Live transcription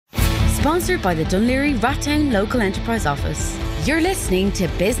Sponsored by the Dunleary Rattown Local Enterprise Office. You're listening to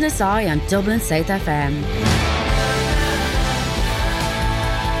Business Eye on Dublin South FM.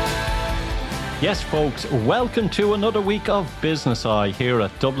 Yes, folks, welcome to another week of Business Eye here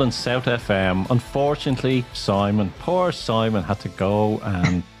at Dublin South FM. Unfortunately, poor Simon had to go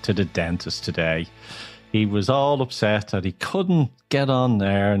to the dentist today. He was all upset that he couldn't get on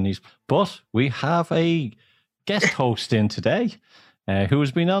there, but we have a guest host in today who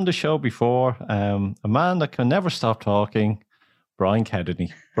has been on the show before, a man that can never stop talking, Brian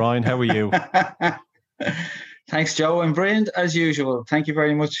Kennedy. Brian, how are you? Thanks, Joe. I'm brilliant as usual. Thank you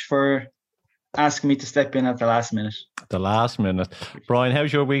very much for asking me to step in at the last minute. The last minute. Brian,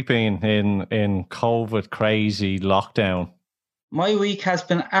 how's your week been in COVID crazy lockdown? My week has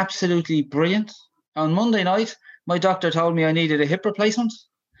been absolutely brilliant. On Monday night, my doctor told me I needed a hip replacement,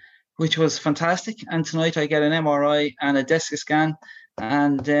 which was fantastic. And tonight I get an MRI and a DEXA scan,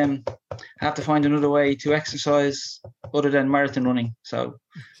 and have to find another way to exercise other than marathon running.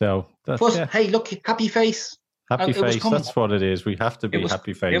 Hey, look, happy face. Happy face, that's what it is. We have to be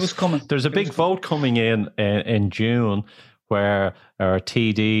happy face. It was coming. There's a big vote coming in June where our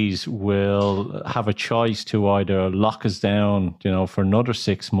TDs will have a choice to either lock us down, for another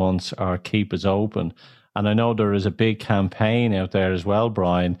 6 months or keep us open. And I know there is a big campaign out there as well,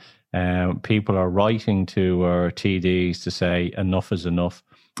 Brian. People are writing to our TDs to say enough is enough.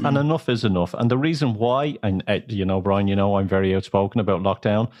 And enough is enough. And the reason why, and Brian, I'm very outspoken about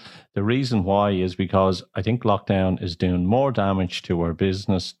lockdown. The reason why is because I think lockdown is doing more damage to our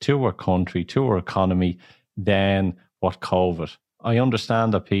business, to our country, to our economy than what COVID. I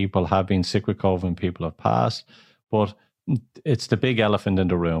understand that people have been sick with COVID and people have passed, but it's the big elephant in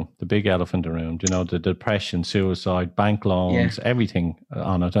the room. The depression, suicide, bank loans, everything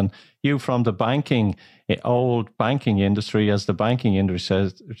on it. And you from the old banking industry, as the banking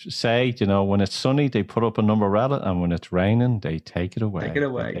industry say, when it's sunny, they put up an umbrella, and when it's raining, they take it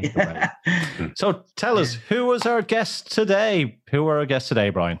away. So tell us, who is our guest today? Who are our guests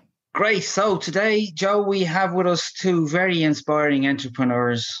today, Brian? Great. So today, Joe, we have with us two very inspiring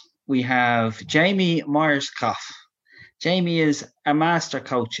entrepreneurs. We have Jamie Myerscough. Jamie is a master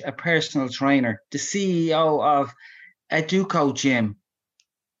coach, a personal trainer, the CEO of Educo Gym,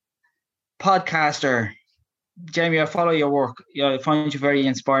 podcaster. Jamie, I follow your work. I find you very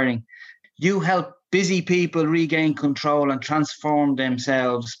inspiring. You help busy people regain control and transform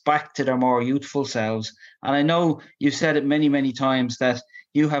themselves back to their more youthful selves. And I know you've said it many, many times that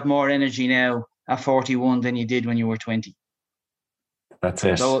you have more energy now at 41 than you did when you were 20. That's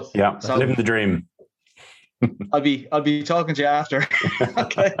it. Living the dream. I'll be talking to you after.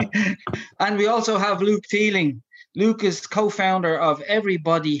 Okay. And we also have Luke Teeling. Luke is co-founder of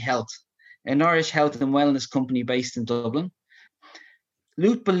Everybody Health, a Irish health and wellness company based in Dublin.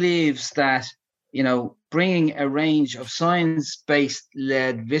 Luke believes that, bringing a range of science-based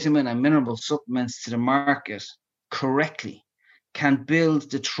led vitamin and mineral supplements to the market correctly can build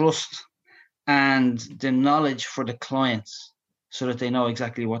the trust and the knowledge for the clients, so that they know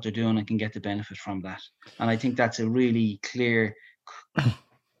exactly what they're doing and can get the benefit from that. And I think that's a really clear,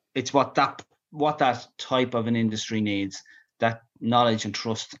 it's what that type of an industry needs, that knowledge and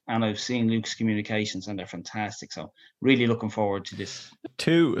trust. And I've seen Luke's communications and they're fantastic. So really looking forward to this.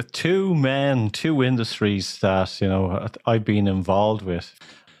 Two industries that, I've been involved with.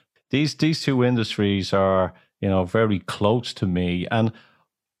 These two industries are, very close to me. And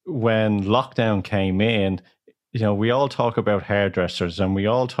when lockdown came in, we all talk about hairdressers and we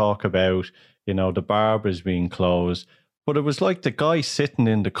all talk about, the barbers being closed. But it was like the guy sitting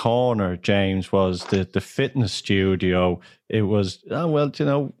in the corner, James, was the fitness studio. It was,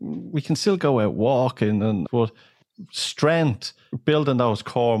 we can still go out walking, but strength, building those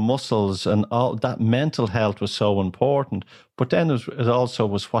core muscles and all that mental health was so important. But then it also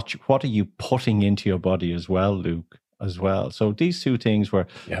was what are you putting into your body as well, Luke, as well. So these two things were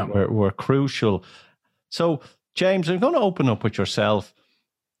crucial. So James, I'm going to open up with yourself.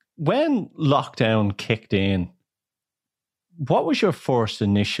 When lockdown kicked in, what was your first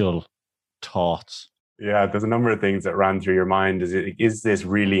initial thoughts? Yeah, there's a number of things that ran through your mind. Is this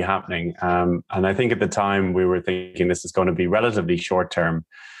really happening? And I think at the time we were thinking this is going to be relatively short term.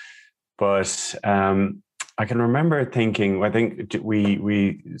 But I can remember thinking, I think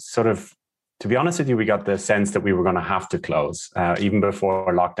we sort of, to be honest with you, we got the sense that we were going to have to close even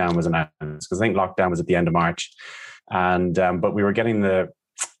before lockdown was announced, because I think lockdown was at the end of March. And but we were getting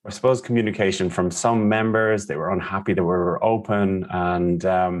communication from some members. They were unhappy that we were open, and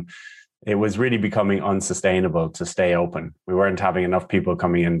it was really becoming unsustainable to stay open. We weren't having enough people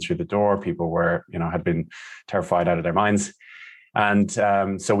coming in through the door. People were, had been terrified out of their minds. And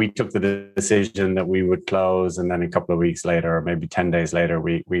so we took the decision that we would close, and then a couple of weeks later, or maybe 10 days later,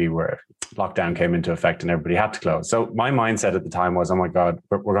 lockdown came into effect and everybody had to close. So my mindset at the time was, oh my God,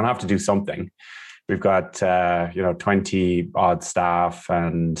 we're going to have to do something. We've got 20 odd staff,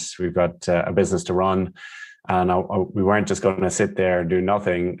 and we've got a business to run, and we weren't just going to sit there and do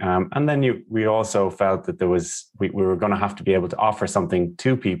nothing. And then we also felt that we were going to have to be able to offer something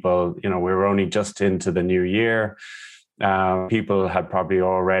to people. We were only just into the new year. People had probably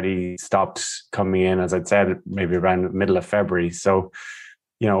already stopped coming in, as I'd said, maybe around the middle of February. So,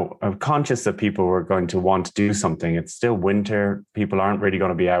 I'm conscious that people were going to want to do something. It's still winter. People aren't really going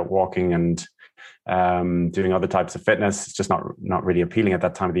to be out walking and doing other types of fitness. It's just not really appealing at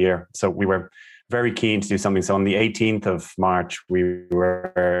that time of the year. So we were very keen to do something. So on the 18th of March, we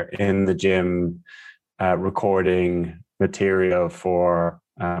were in the gym recording material for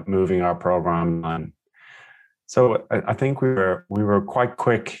moving our program on. So I think we were quite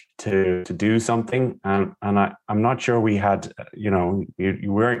quick to do something, and I'm not sure we had, we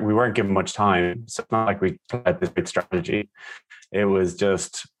weren't given much time. So it's not like we had this big strategy. It was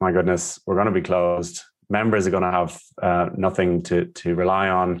just, my goodness, we're going to be closed. Members are going to have nothing to rely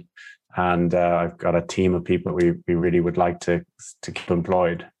on, and I've got a team of people we really would like to keep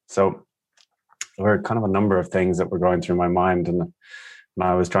employed. So there were kind of a number of things that were going through my mind, and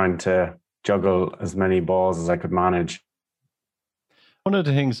I was trying to juggle as many balls as I could manage. One of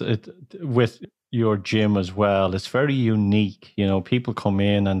the things with your gym as well, it's very unique. People come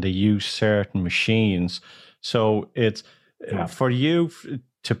in and they use certain machines. So it's for you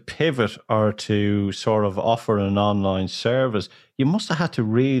to pivot or to sort of offer an online service, you must have had to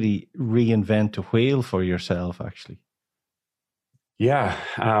really reinvent the wheel for yourself, actually. Yeah.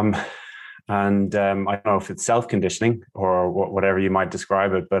 And I don't know if it's self-conditioning or whatever you might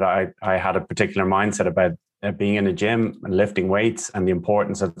describe it, but I had a particular mindset about being in a gym and lifting weights and the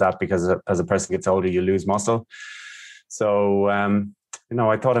importance of that, because as a person gets older, you lose muscle. So,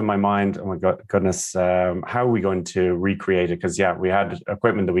 I thought in my mind, oh my goodness, how are we going to recreate it? Because, we had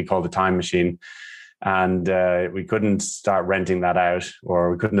equipment that we call the time machine, and we couldn't start renting that out,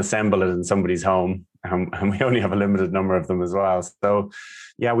 or we couldn't assemble it in somebody's home. And we only have a limited number of them as well. So,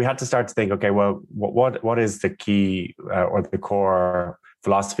 we had to start to think, okay, well, what is the key or the core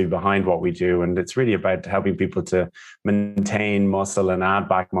philosophy behind what we do? And it's really about helping people to maintain muscle and add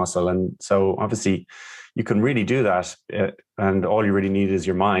back muscle. And so obviously you can really do that. And all you really need is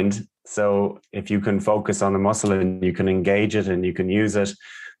your mind. So if you can focus on the muscle and you can engage it and you can use it,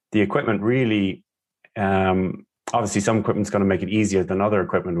 the equipment really, obviously some equipment's going to make it easier than other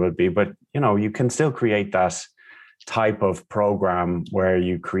equipment would be, but you can still create that type of program where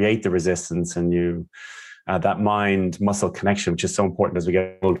you create the resistance and you that mind muscle connection, which is so important as we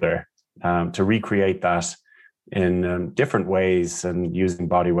get older, to recreate that in different ways and using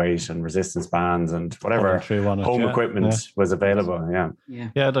body weight and resistance bands and whatever home equipment was available.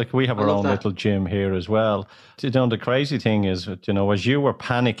 Yeah, like we have our own little gym here as well. The crazy thing is, as you were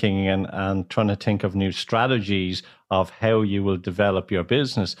panicking and trying to think of new strategies of how you will develop your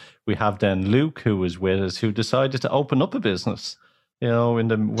business, we have then Luke, who was with us, who decided to open up a business.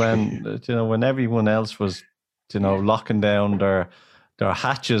 When everyone else was, locking down their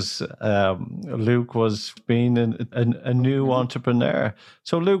hatches, Luke was being a new entrepreneur.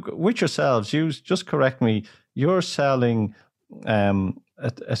 So Luke, with yourselves, you just correct me, you're selling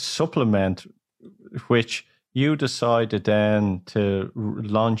a supplement which you decided then to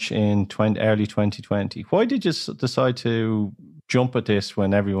launch in early 2020. Why did you decide to jump at this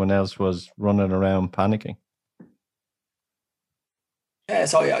when everyone else was running around panicking? Yeah,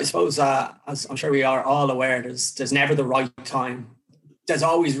 so I suppose, as I'm sure we are all aware, there's never the right time. There's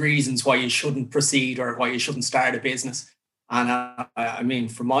always reasons why you shouldn't proceed or why you shouldn't start a business.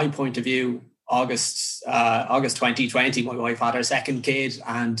 And from my point of view, August 2020, my wife had her second kid,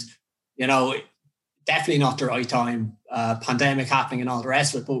 and definitely not the right time. Pandemic happening and all the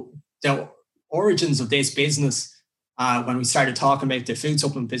rest of it. But the origins of this business, when we started talking about the food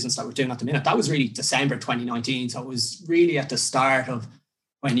supplement business that we're doing at the minute, that was really December 2019. So it was really at the start of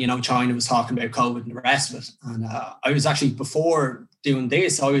when China was talking about COVID and the rest of it. And I was actually, before doing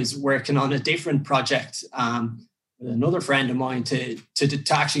this, I was working on a different project with another friend of mine to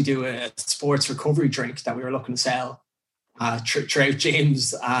actually do a sports recovery drink that we were looking to sell throughout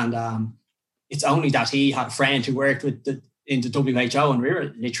gyms. And it's only that he had a friend who worked in the WHO, and we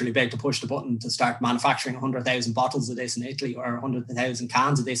were literally about to push the button to start manufacturing 100,000 bottles of this in Italy, or 100,000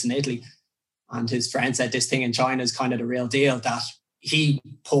 cans of this in Italy. And his friend said this thing in China is kind of the real deal, that he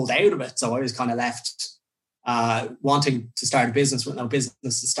pulled out of it. So I was kind of left wanting to start a business with no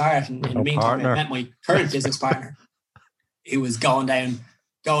business to start. And in the meantime, I met my current business partner. who was going down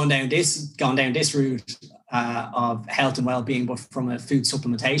this route of health and well-being, but from a food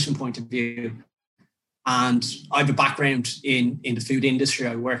supplementation point of view. And I have a background in the food industry.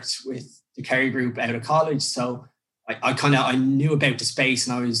 I worked with the Kerry Group out of college, so I knew about the space,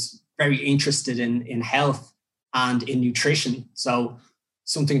 and I was very interested in health and in nutrition. So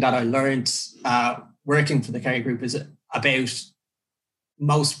something that I learned working for the Kerry Group is about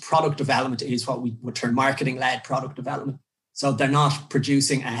most product development is what we would term marketing-led product development. So they're not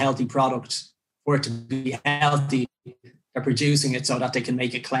producing a healthy product for it to be healthy. They're producing it so that they can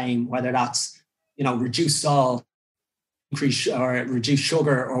make a claim, whether that's, reduce salt, increase or reduce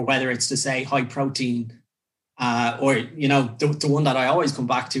sugar, or whether it's to say high protein. The one that I always come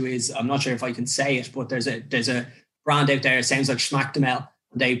back to is, I'm not sure if I can say it, but there's a brand out there, it sounds like Schmackdamel,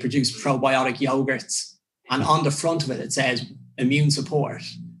 and they produce probiotic yogurts. And on the front of it, it says immune support.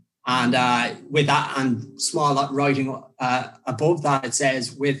 And with that and small writing above that, it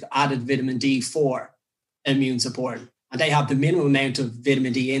says with added vitamin D4 immune support. And they have the minimum amount of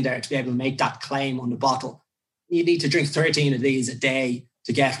vitamin D in there to be able to make that claim on the bottle. You need to drink 13 of these a day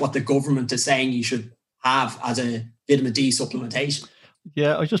to get what the government is saying you should have as a vitamin D supplementation.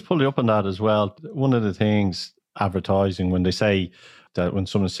 Yeah, I just pulled you up on that as well. One of the things advertising, when they say that, when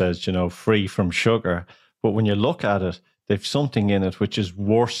someone says, free from sugar, but when you look at it, they've something in it which is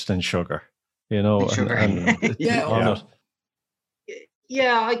worse than sugar, Sugar. And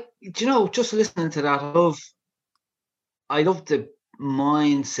Yeah. Just listening to that, I love the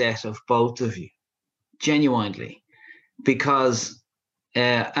mindset of both of you, genuinely, because,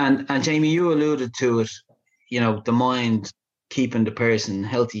 and Jamie, you alluded to it, the mind keeping the person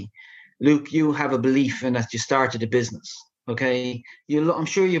healthy. Luke, you have a belief in that you started a business, okay? I'm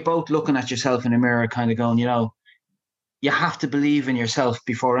sure you're both looking at yourself in the mirror kind of going, you have to believe in yourself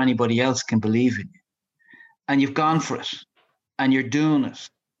before anybody else can believe in you. And you've gone for it, and you're doing it.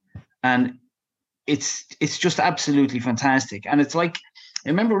 And it's just absolutely fantastic. And it's like, I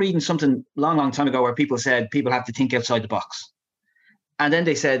remember reading something long time ago where people said people have to think outside the box. And then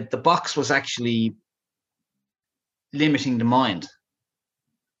they said the box was actually limiting the mind.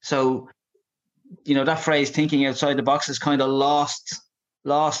 So, that phrase, thinking outside the box, has kind of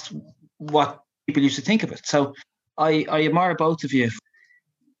lost what people used to think of it. So I admire both of you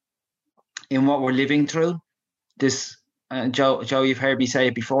in what we're living through. This, Joe, you've heard me say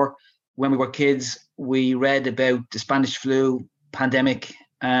it before. When we were kids, we read about the Spanish flu pandemic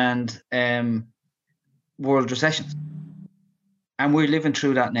and world recessions. And we're living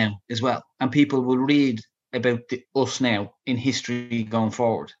through that now as well. And people will read about us now in history going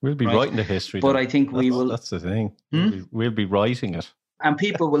forward. We'll be writing the history. But I think we will. That's the thing. We'll be writing it. And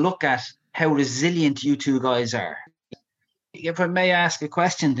people will look at how resilient you two guys are. If I may ask a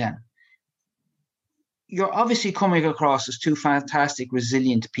question then. You're obviously coming across as two fantastic,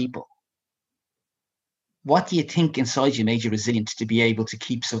 resilient people. What do you think inside you made you resilient to be able to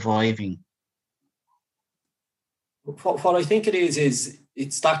keep surviving? What I think it is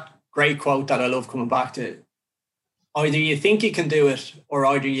it's that great quote that I love coming back to. Either you think you can do it, or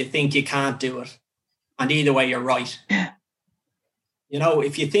either you think you can't do it. And either way, you're right. Yeah.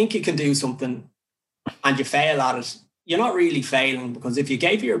 If you think you can do something and you fail at it, you're not really failing, because if you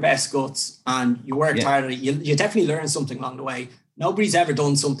gave your best guts and you worked hard at it, you definitely learned something along the way. Nobody's ever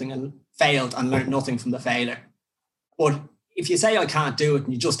done something and failed and learned nothing from the failure. But if you say I can't do it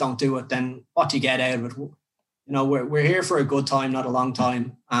and you just don't do it, then what do you get out of it? We're here for a good time, not a long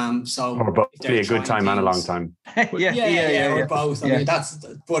time. Or both be a good time and a long time. Or both. I mean,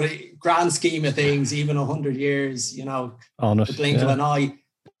 but a grand scheme of things, even 100 years, the blink of an eye.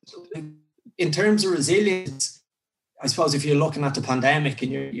 In terms of resilience, I suppose if you're looking at the pandemic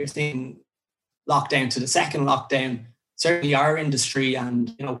and you're thinking lockdown to the second lockdown, certainly our industry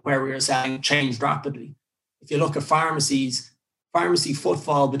and where we were selling changed rapidly. If you look at pharmacy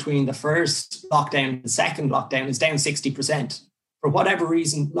footfall between the first lockdown and the second lockdown is down 60%. For whatever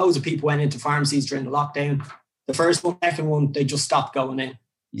reason, loads of people went into pharmacies during the lockdown. The first one, second one, they just stopped going in.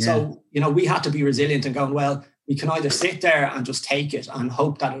 Yeah. So, we had to be resilient and going, well, we can either sit there and just take it and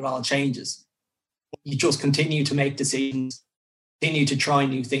hope that it all changes. You just continue to make decisions, continue to try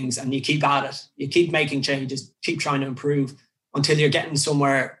new things, and you keep at it. You keep making changes, keep trying to improve until you're getting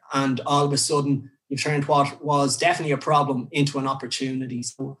somewhere, and all of a sudden you've turned what was definitely a problem into an opportunity.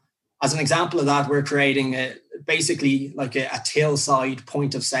 So as an example of that, we're creating basically like a till-side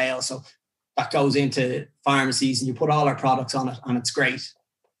point of sale. So that goes into pharmacies and you put all our products on it and it's great.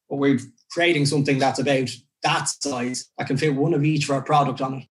 But we're creating something that's about that size that can fit one of each of our product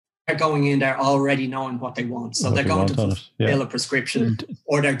on it. they're going in there already knowing what they want. So they're going to fulfill a prescription,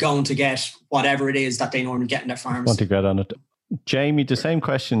 or they're going to get whatever it is that they normally get in their pharmacy. Want to get on it. Jamie, the same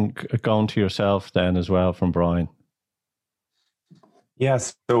question going to yourself then as well from Brian.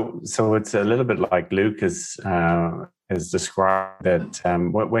 Yes, so it's a little bit like Luke has described that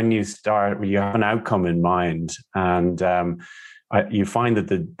when you start, you have an outcome in mind, and you find that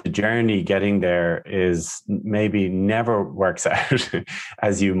the journey getting there is maybe never works out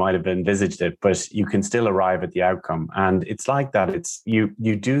as you might have envisaged it, but you can still arrive at the outcome. And it's like that. It's you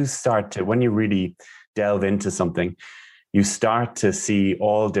do start to, when you really delve into something, you start to see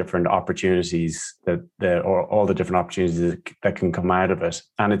all different opportunities or all the different opportunities that can come out of it.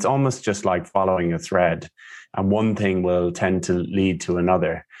 And it's almost just like following a thread, and one thing will tend to lead to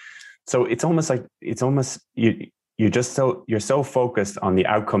another. So it's almost you're so focused on the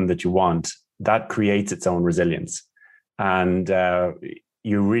outcome that you want, that creates its own resilience. And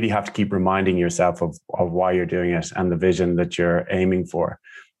you really have to keep reminding yourself of why you're doing it and the vision that you're aiming for.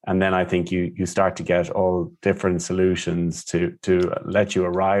 And then I think you start to get all different solutions to let you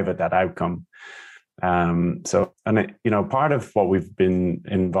arrive at that outcome. Part of what we've been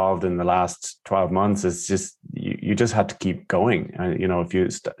involved in the last 12 months is just, you just had to keep going.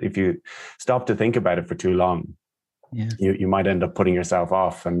 If you stop to think about it for too long, you might end up putting yourself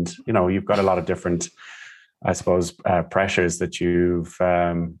off. And, you've got a lot of different, I suppose, pressures that you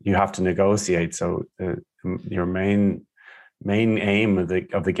have to negotiate. So your main aim of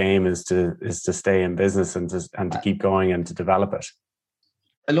the game is to stay in business and to keep going and to develop it.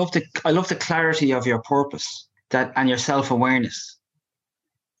 I love the clarity of your purpose and your self-awareness,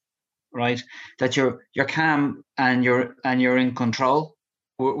 right? That you're calm and you're in control.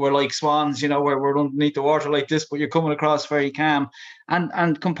 We're like swans, where we're underneath the water like this, but you're coming across very calm.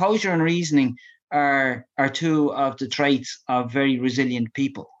 And composure and reasoning are two of the traits of very resilient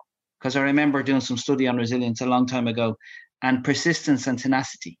people. Because I remember doing some study on resilience a long time ago, and persistence and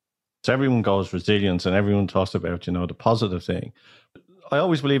tenacity. So everyone goes resilience and everyone talks about, the positive thing. I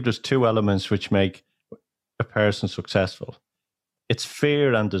always believe there's two elements which make a person successful. It's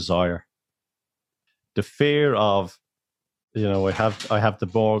fear and desire. The fear of, I have the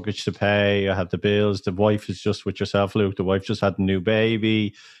mortgage to pay, I have the bills, the wife is just with yourself, Luke, the wife just had a new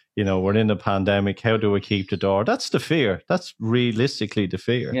baby, we're in a pandemic, how do I keep the door? That's the fear. That's realistically the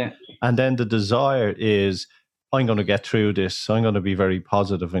fear. Yeah. And then the desire is, I'm going to get through this. I'm going to be very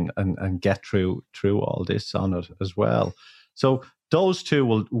positive and get through all this on it as well. So those two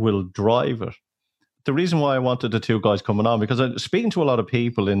will drive it. The reason why I wanted the two guys coming on, because I'm speaking to a lot of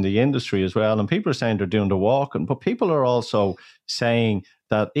people in the industry as well, and people are saying they're doing the walking, but people are also saying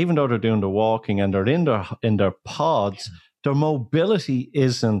that even though they're doing the walking and they're in their pods, their mobility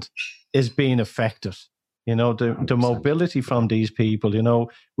is being affected. The mobility from these people,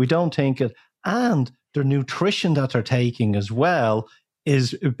 we don't think it, and their nutrition that they're taking as well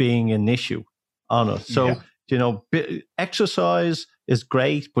is being an issue on it. So, exercise is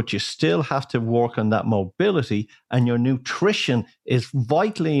great, but you still have to work on that mobility, and your nutrition is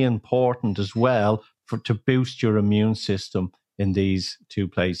vitally important as well to boost your immune system in these two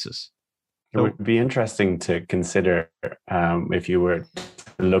places. It would be interesting to consider if you were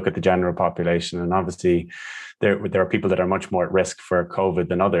to look at the general population, and obviously there are people that are much more at risk for COVID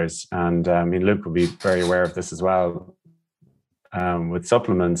than others. And Luke will be very aware of this as well with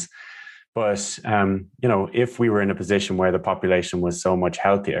supplements. But, if we were in a position where the population was so much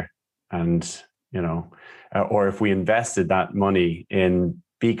healthier and, or if we invested that money in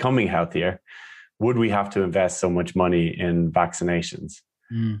becoming healthier, would we have to invest so much money in vaccinations?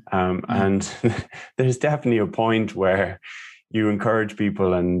 And there's definitely a point where you encourage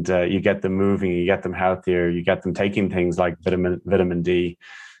people and you get them moving, you get them healthier, you get them taking things like vitamin D,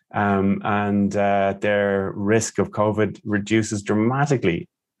 and their risk of COVID reduces dramatically.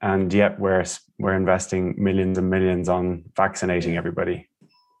 And yet we're investing millions and millions on vaccinating everybody.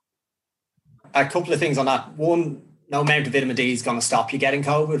 A couple of things on that. One, no amount of vitamin D is going to stop you getting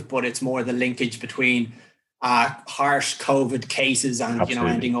COVID, but it's more the linkage between harsh COVID cases and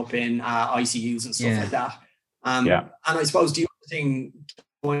Absolutely. Ending up in ICUs and stuff like that. And I suppose the other thing,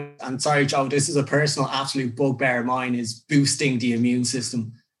 and sorry, Joe, this is a personal absolute bugbear of mine, is boosting the immune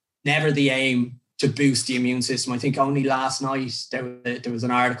system. Never the aim to boost the immune system. I think only last night there was an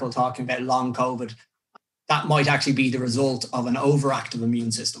article talking about long COVID. That might actually be the result of an overactive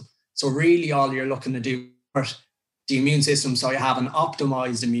immune system. So really all you're looking to do is the immune system, so you have an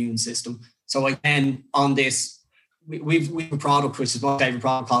optimized immune system. So again, on this, we've a product, which is my favorite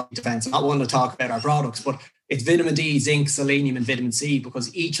product, called Defense. I'm not one to talk about our products, but it's vitamin D, zinc, selenium, and vitamin C,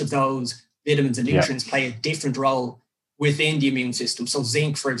 because each of those vitamins and nutrients play a different role within the immune system. So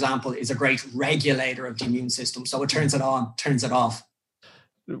zinc, for example, is a great regulator of the immune system. So it turns it on, turns it off.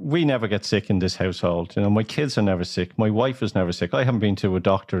 We never get sick in this household. My kids are never sick. My wife is never sick. I haven't been to a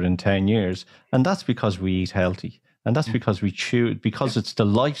doctor in 10 years. And that's because we eat healthy. And that's because we choose, because it's the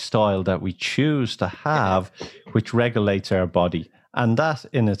lifestyle that we choose to have, which regulates our body. And that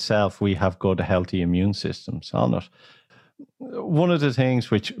in itself, we have good, healthy immune systems on it. One of the things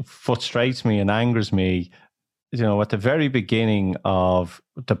which frustrates me and angers me, at the very beginning of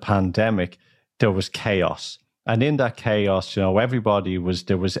the pandemic, there was chaos. And in that chaos, there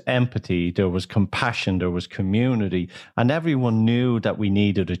was empathy, there was compassion, there was community, and everyone knew that we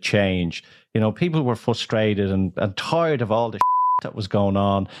needed a change. People were frustrated and tired of all the that was going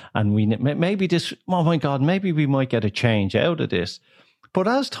on. And maybe we might get a change out of this. But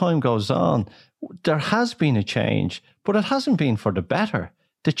as time goes on, there has been a change, but it hasn't been for the better.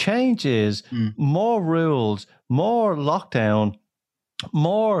 The change is more rules, more lockdown,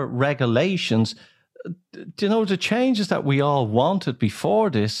 more regulations. The changes that we all wanted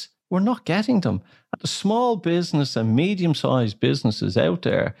before this, we're not getting them. The small business and medium-sized businesses out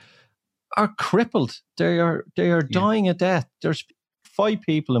there are crippled. They are dying a death. There's 5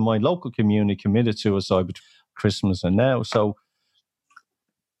 people in my local community committed suicide between Christmas and now. So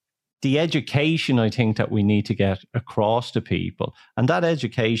the education, I think, that we need to get across to people, and that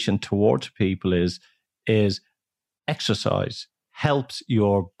education towards people is exercise helps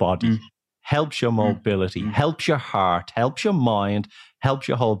your body. Helps your mobility, helps your heart, helps your mind, helps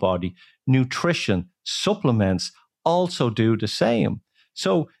your whole body. Nutrition, supplements also do the same.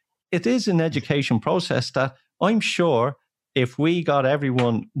 So it is an education process that I'm sure if we got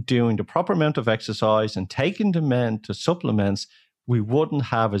everyone doing the proper amount of exercise and taking them into supplements, we wouldn't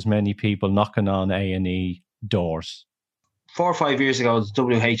have as many people knocking on A&E doors. 4 or 5 years ago, the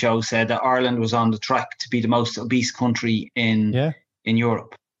WHO said that Ireland was on the track to be the most obese country in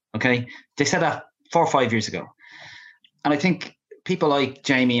Europe. Okay, they said that 4 or 5 years ago. And I think people like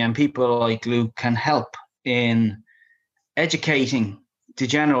Jamie and people like Luke can help in educating the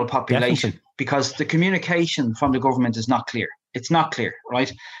general population. Definitely. Because the communication from the government is not clear. It's not clear, right?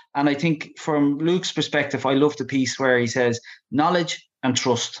 And I think from Luke's perspective, I love the piece where he says knowledge and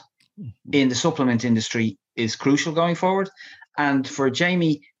trust in the supplement industry is crucial going forward. And for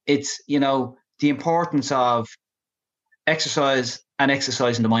Jamie, it's, the importance of exercise and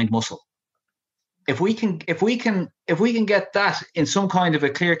exercising the mind muscle. If we can get that in some kind of a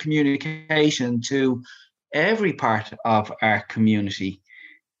clear communication to every part of our community,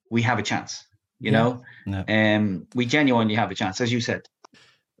 we have a chance. We genuinely have a chance, as you said.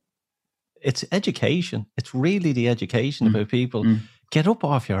 It's education. It's really the education about people. Get up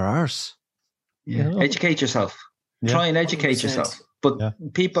off your arse. Yeah. Educate yourself. Yeah. Try and educate 100%. Yourself.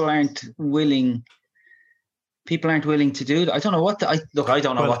 But people aren't willing to do that. I don't know what I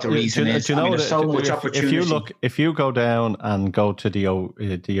don't know what the reason is. There's so much opportunity. If you go down and go to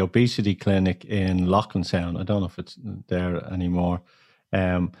the obesity clinic in Loughlinstown, I don't know if it's there anymore,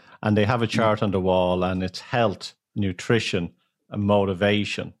 and they have a chart on the wall, and it's health, nutrition, and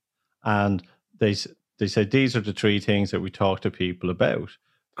motivation, and they say these are the 3 things that we talk to people about.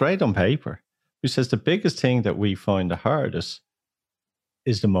 Great on paper. Who says the biggest thing that we find the hardest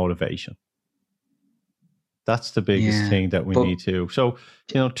is the motivation. That's the biggest thing that we need to. So,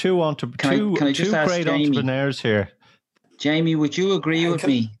 two great entrepreneurs here. Jamie, would you agree with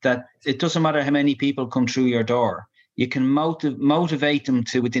me that it doesn't matter how many people come through your door, you can motivate them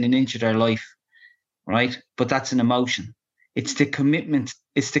to within an inch of their life, right? But that's an emotion. It's the commitment.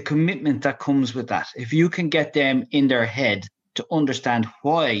 It's the commitment that comes with that. If you can get them in their head to understand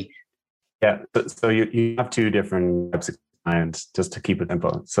why. Yeah. So you have 2 different types of clients, just to keep it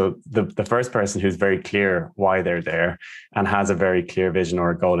simple. So the first person who's very clear why they're there and has a very clear vision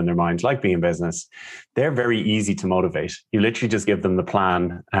or a goal in their mind, like being in business, they're very easy to motivate. You literally just give them the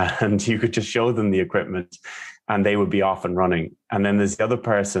plan and you could just show them the equipment and they would be off and running. And then there's the other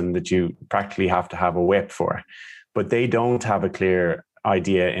person that you practically have to have a whip for, but they don't have a clear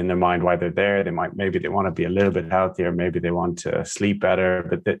idea in their mind why they're there. Maybe they want to be a little bit healthier, maybe they want to sleep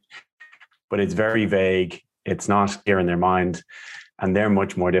better, but it's very vague. It's not clear in their mind, and they're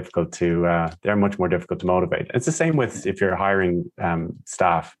much more difficult to motivate. It's the same with if you're hiring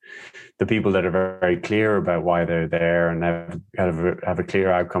staff. The people that are very clear about why they're there and have a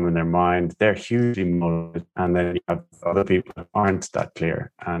clear outcome in their mind, they're hugely motivated. And then you have other people that aren't that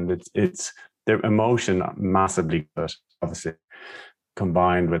clear, and it's their emotion massively good, obviously,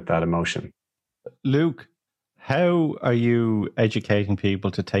 combined with that emotion. Luke, how are you educating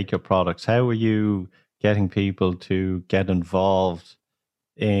people to take your products? How are you getting people to get involved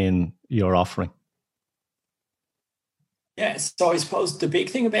in your offering? Yeah, so I suppose the big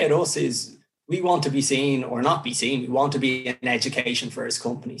thing about us is we want to be seen or not be seen. We want to be an education first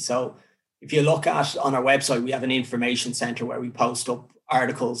company. So if you look at on our website, we have an information center where we post up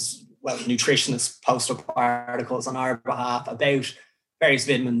articles. Well, nutritionists post up articles on our behalf about various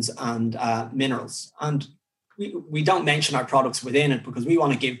vitamins and minerals. And we don't mention our products within it because we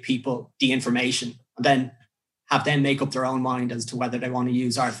want to give people the information and then have them make up their own mind as to whether they want to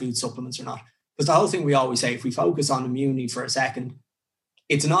use our food supplements or not. Because the whole thing we always say, if we focus on immunity for a second,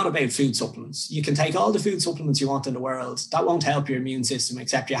 it's not about food supplements. You can take all the food supplements you want in the world. That won't help your immune system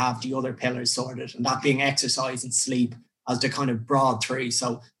except you have the other pillars sorted, and that being exercise and sleep as the kind of broad three.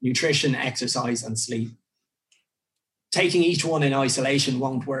 So nutrition, exercise, and sleep. Taking each one in isolation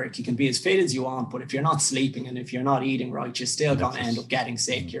won't work. You can be as fit as you want, but if you're not sleeping and if you're not eating right, you're still going to end up getting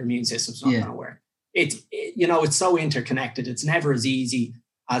sick. Your immune system's not going to work. It's so interconnected. It's never as easy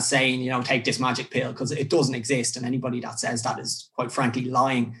as saying, take this magic pill, because it doesn't exist. And anybody that says that is quite frankly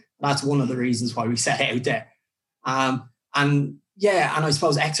lying. That's one of the reasons why we set out there. And I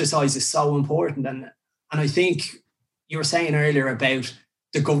suppose exercise is so important. And I think you were saying earlier about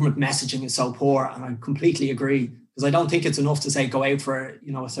the government messaging is so poor. And I completely agree, because I don't think it's enough to say, go out for a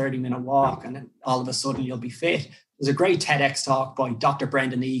 30-minute walk and then all of a sudden you'll be fit. There's a great TEDx talk by Dr.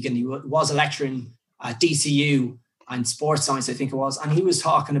 Brendan Egan. He was a lecturer in DCU and sports science, I think it was. And he was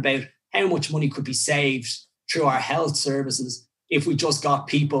talking about how much money could be saved through our health services if we just got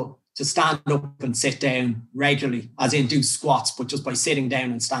people to stand up and sit down regularly, as in do squats, but just by sitting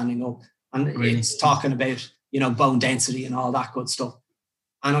down and standing up. And it's talking about, bone density and all that good stuff.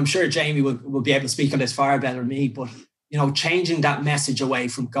 And I'm sure Jamie will be able to speak on this far better than me, but, changing that message away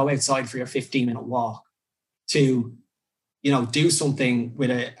from go outside for your 15-minute walk to, do something with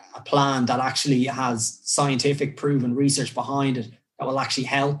a plan that actually has scientific proven research behind it that will actually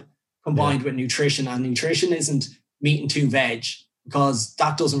help, combined with nutrition. And nutrition isn't meat and 2 veg, because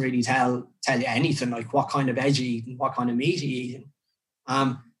that doesn't really tell you anything, like what kind of veg you eat and what kind of meat you eating.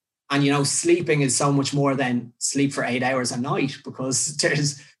 And sleeping is so much more than sleep for 8 hours a night, because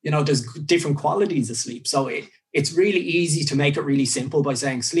there's different qualities of sleep. So it's really easy to make it really simple by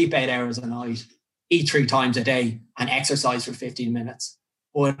saying sleep 8 hours a night, eat 3 times a day, and exercise for 15 minutes.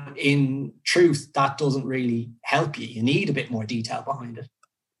 But in truth, that doesn't really help you. You need a bit more detail behind it.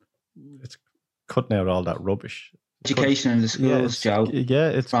 It's cutting out all that rubbish. Education in the schools, Joe. Yeah,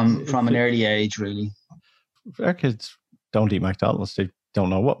 it's from an early age, really. Our kids don't eat McDonald's. They don't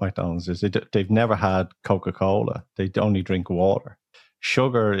know what McDonald's is. They've never had Coca-Cola. They only drink water.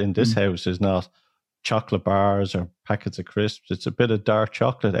 Sugar in this house is not chocolate bars or packets of crisps. It's a bit of dark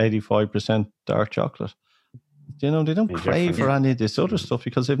chocolate, 85% dark chocolate. They don't crave for any of this other stuff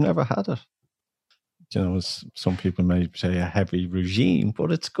because they've never had it. Some people may say a heavy regime,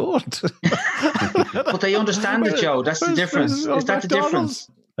 but it's good. But they understand it, Joe. That's the difference. Is that the difference?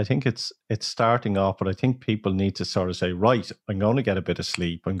 I think it's starting off, but I think people need to sort of say, right, I'm going to get a bit of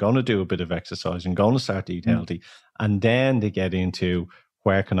sleep. I'm going to do a bit of exercise. I'm going to start to eat healthy. And then they get into,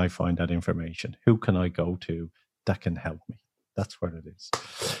 where can I find that information? Who can I go to that can help me? That's what it is.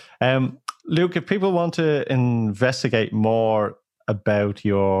 Luke, if people want to investigate more about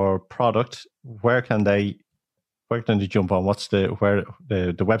your product, where can they jump on? What's the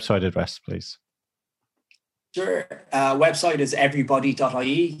website address, please? Sure. Website is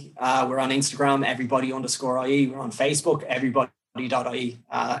everybody.ie. We're on Instagram, everybody_ie. We're on Facebook, everybody.ie.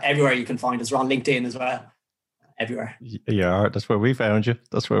 Everywhere you can find us. We're on LinkedIn as well. Everywhere. Yeah, that's where we found you.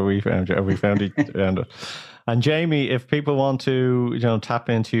 We found it. And Jamie, if people want to, tap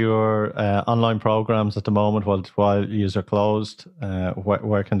into your online programs at the moment while yous are closed,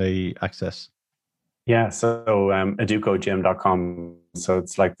 where can they access? Yeah, so educogym.com. So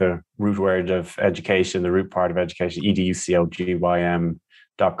it's like the root word of education, the root part of education, educogym.com.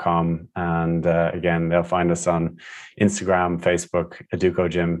 And again, they'll find us on Instagram, Facebook,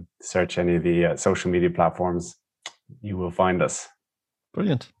 EducoGym. Search any of the social media platforms. You will find us.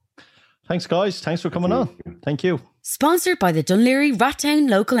 Brilliant. Thanks, guys. Thanks for coming on. Thank you. Sponsored by the Dún Laoghaire Rathdown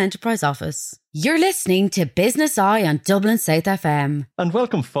Local Enterprise Office. You're listening to Business Eye on Dublin South FM. And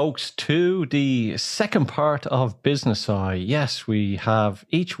welcome, folks, to the second part of Business Eye. Yes,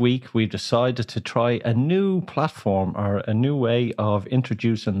 each week we've decided to try a new platform or a new way of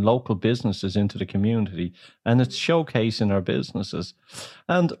introducing local businesses into the community, and it's showcasing our businesses.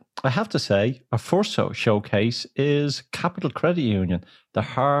 And I have to say, our first showcase is Capital Credit Union, the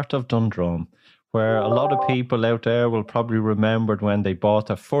heart of Dundrum, where a lot of people out there will probably remember when they bought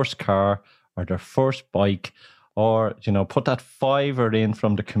their first car or their first bike, or, put that $5 in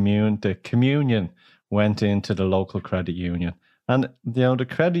from the communion went into the local credit union. And, the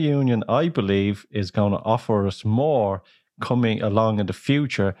credit union, I believe, is going to offer us more coming along in the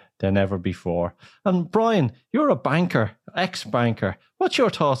future than ever before. And Brian, you're a banker, ex-banker. What's your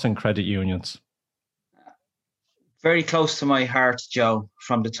thoughts on credit unions? Very close to my heart, Joe,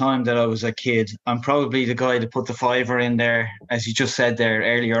 from the time that I was a kid. I'm probably the guy that put the fiver in there, as you just said there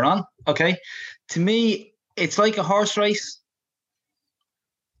earlier on. Okay. To me, it's like a horse race.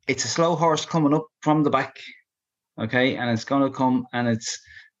 It's a slow horse coming up from the back. Okay. And it's going to come, and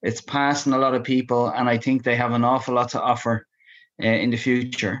it's passing a lot of people. And I think they have an awful lot to offer in the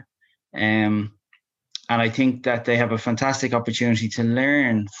future. And I think that they have a fantastic opportunity to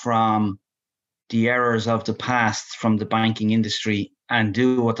learn from the errors of the past from the banking industry and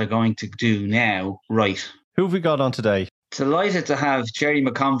do what they're going to do now right. Who have we got on today? Delighted to have Jerry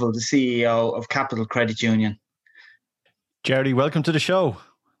McConville, the CEO of Capital Credit Union. Jerry, welcome to the show.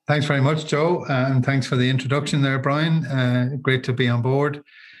 Thanks very much, Joe, and thanks for the introduction there, Brian. Great to be on board.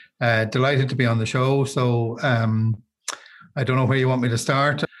 Delighted to be on the show. So I don't know where you want me to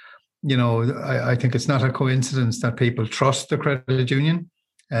start. You know, I think it's not a coincidence that people trust the credit union.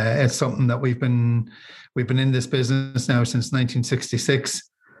 It's something that we've been in this business now since 1966,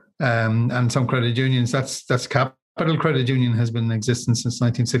 and some credit unions. That's Capital Credit Union has been in existence since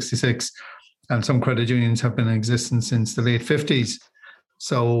 1966, and some credit unions have been in existence since the late 50s.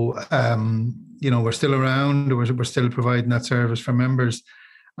 So you know, we're still around. We're still providing that service for members,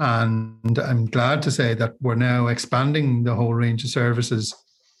 and I'm glad to say that we're now expanding the whole range of services.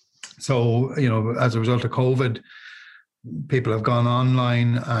 So you know, as a result of COVID, people have gone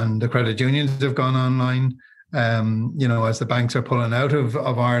online and the credit unions have gone online. You know, as the banks are pulling out of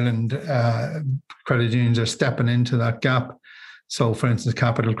Ireland, credit unions are stepping into that gap. So, for instance,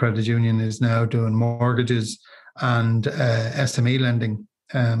 Capital Credit Union is now doing mortgages and SME lending.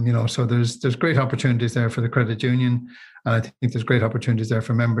 You know, so there's great opportunities there for the credit union, and I think there's great opportunities there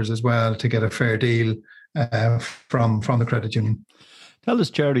for members as well to get a fair deal from the credit union. Tell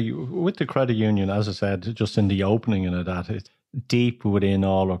us, Jerry, with the credit union, as I said, just in the opening of that, it's deep within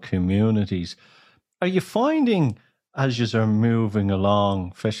all our communities. Are you finding, as you are moving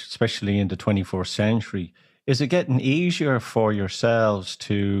along, especially in the 21st century, is it getting easier for yourselves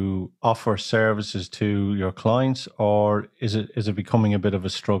to offer services to your clients, or is it becoming a bit of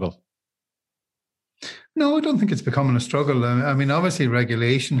a struggle? No, I don't think it's becoming a struggle. I mean, obviously,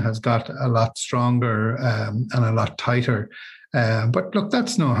 regulation has got a lot stronger and a lot tighter. But look,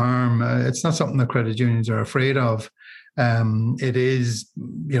 that's no harm. It's not something that credit unions are afraid of. It is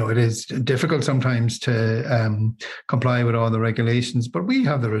difficult sometimes to comply with all the regulations, but we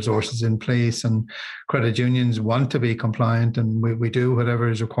have the resources in place, and credit unions want to be compliant, and we do whatever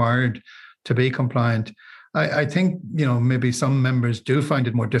is required to be compliant. I think, you know, maybe some members do find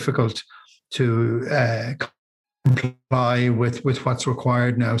it more difficult to comply with what's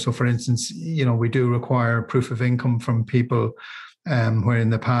required now. So, for instance, you know, we do require proof of income from people, where in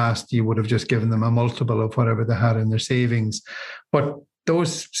the past you would have just given them a multiple of whatever they had in their savings. But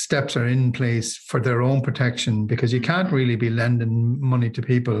those steps are in place for their own protection, because you can't really be lending money to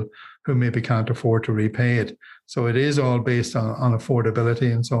people who maybe can't afford to repay it. So it is all based on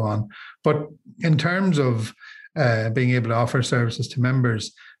affordability and so on. But in terms of being able to offer services to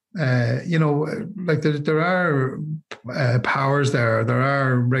members, you know, like there are powers there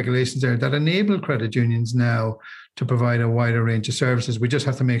are regulations there that enable credit unions now to provide a wider range of services. We just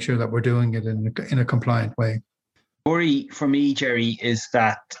have to make sure that we're doing it in a compliant way. Worry for me, Jerry, is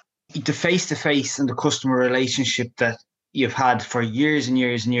that the face-to-face and the customer relationship that you've had for years and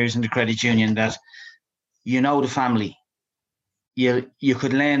years and years in the credit union, that you know the family. You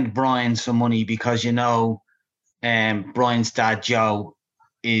could lend Brian some money because you know Brian's dad, Joe,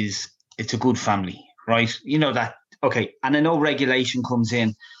 it's a good family, right? You know that, okay. And I know regulation comes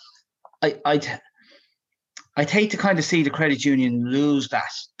in. I'd hate to kind of see the credit union lose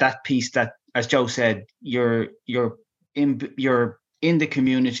that piece that, as Joe said, you're in the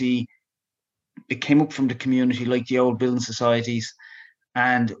community. It came up from the community, like the old building societies,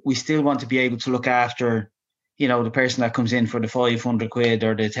 and we still want to be able to look after, you know, the person that comes in for the 500 quid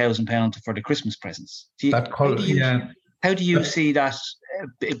or the £1,000 for the Christmas presents. How do you see that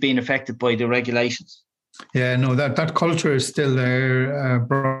being affected by the regulations? Yeah, no, that culture is still there,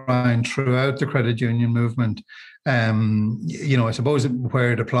 Brian, throughout the credit union movement. You know, I suppose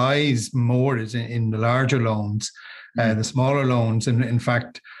where it applies more is in the larger loans, the smaller loans. And in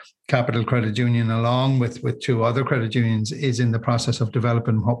fact, Capital Credit Union, along with two other credit unions, is in the process of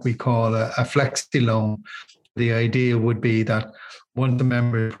developing what we call a flexi loan. The idea would be that once the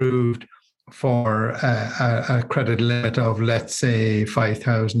member approved for a credit limit of, let's say,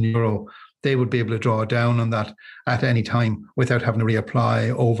 €5,000, they would be able to draw down on that at any time without having to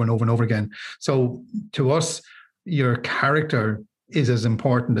reapply over and over and over again. So to us, your character is as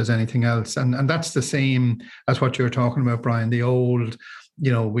important as anything else. And that's the same as what you're talking about, Brian, the old,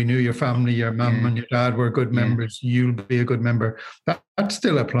 we knew your family, your mum and your dad were good members. You'll be a good member. That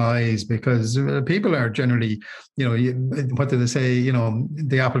still applies, because people are generally, what do they say?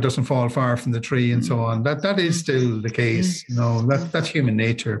 The apple doesn't fall far from the tree, and so on. That is still the case. That's human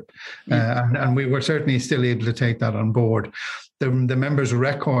nature, and we were certainly still able to take that on board. The members'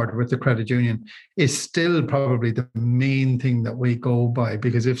 record with the credit union is still probably the main thing that we go by,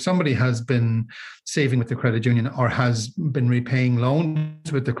 because if somebody has been saving with the credit union or has been repaying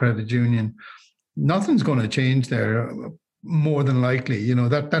loans with the credit union, nothing's going to change there. More than likely,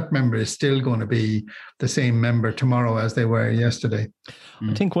 that member is still going to be the same member tomorrow as they were yesterday.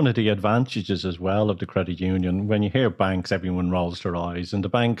 I think one of the advantages as well of the credit union, when you hear banks, everyone rolls their eyes, and the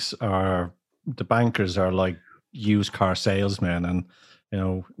bankers are like used car salesmen,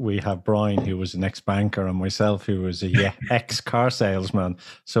 and we have Brian, who was an ex-banker, and myself, who was a ex-car salesman,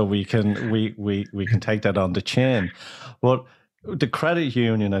 so we can take that on the chin. But the credit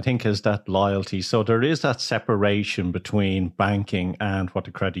union, I think, has that loyalty, so there is that separation between banking and what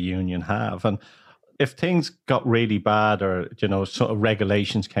the credit union have. And if things got really bad, or sort of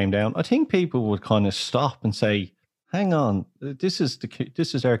regulations came down, I think people would kind of stop and say, hang on, this is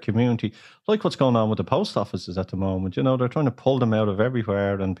our community. Like what's going on with the post offices at the moment. They're trying to pull them out of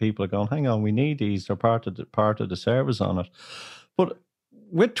everywhere, and people are going, hang on, we need these. They're part of the service on it. But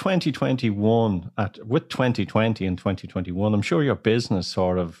with 2020 and 2021, I'm sure your business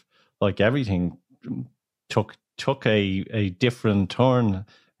sort of, like everything, took a different turn.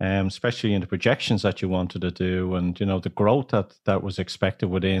 Especially in the projections that you wanted to do, and the growth that was expected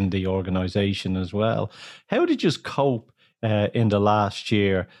within the organization as well. How did you cope in the last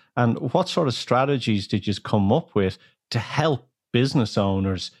year, and what sort of strategies did you come up with to help business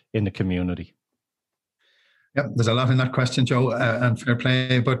owners in the community? Yeah, there's a lot in that question, Joe, and fair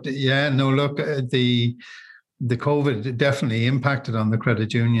play. But look, the COVID definitely impacted on the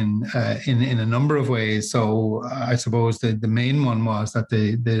credit union in a number of ways. So I suppose the main one was that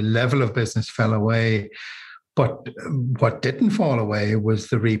the level of business fell away. But what didn't fall away was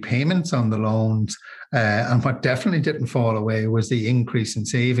the repayments on the loans. And what definitely didn't fall away was the increase in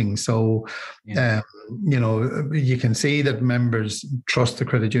savings. So, you can see that members trust the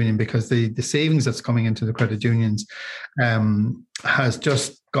credit union, because the savings that's coming into the credit unions has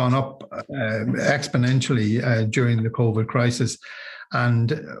just gone up exponentially during the COVID crisis.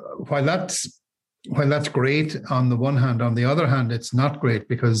 And while that's great on the one hand, on the other hand, it's not great,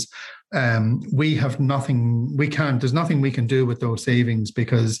 because there's nothing we can do with those savings,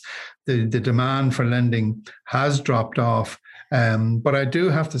 because the demand for lending has dropped off. But I do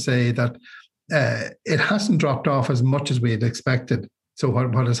have to say that it hasn't dropped off as much as we had expected. So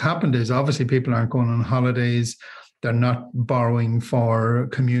what has happened is, obviously people aren't going on holidays. They're not borrowing for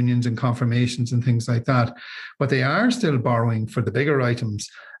communions and confirmations and things like that, but they are still borrowing for the bigger items.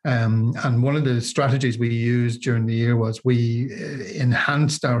 And one of the strategies we used during the year was we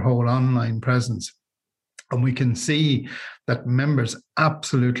enhanced our whole online presence. And we can see that members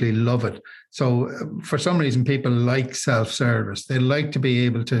absolutely love it. So for some reason, people like self-service. They like to be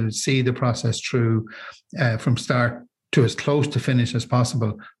able to see the process through from start to as close to finish as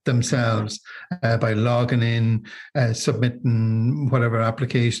possible themselves by logging in, submitting whatever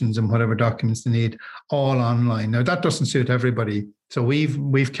applications and whatever documents they need, all online. Now, that doesn't suit everybody. So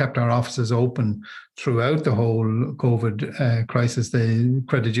we've kept our offices open throughout the whole COVID crisis. The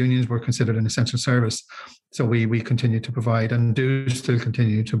credit unions were considered an essential service. So we continue to provide, and do still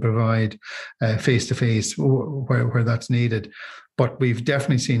continue to provide face-to-face where that's needed. But we've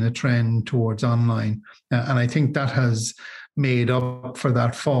definitely seen a trend towards online. And I think that has made up for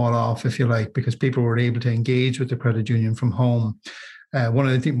that fall off, if you like, because people were able to engage with the credit union from home. One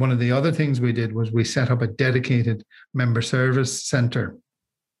of the other things we did was we set up a dedicated member service centre.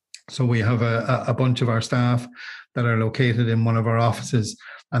 So we have a bunch of our staff that are located in one of our offices,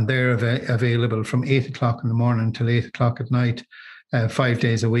 and they're available from 8 o'clock in the morning till 8 o'clock at night, 5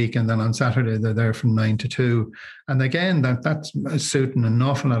 days a week. And then on Saturday, they're there from 9 to 2. And again, that's suiting an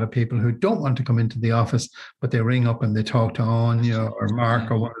awful lot of people who don't want to come into the office, but they ring up and they talk to Anya or Mark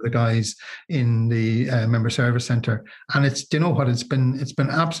or one of the guys in the member service centre. And it's been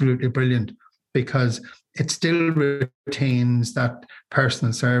absolutely brilliant, because it still retains that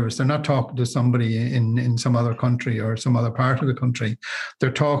personal service. They're not talking to somebody in some other country or some other part of the country.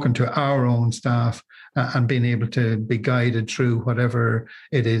 They're talking to our own staff and being able to be guided through whatever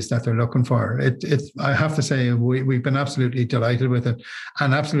it is that they're looking for. I have to say, we've been absolutely delighted with it,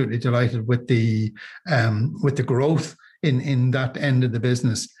 and absolutely delighted with the growth in that end of the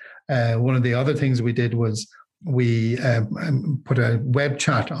business. One of the other things we did was we put a web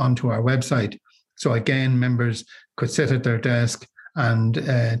chat onto our website. So again, members could sit at their desk and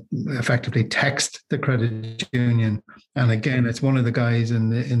effectively text the credit union. And again, it's one of the guys in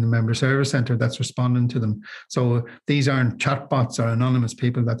the member service centre that's responding to them. So these aren't chatbots or anonymous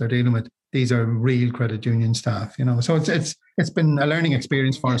people that they're dealing with. These are real credit union staff, you know. So it's been a learning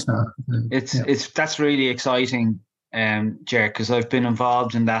experience for us now. That's really exciting, Ger, because I've been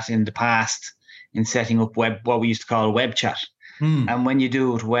involved in that in the past in setting up what we used to call web chat. And when you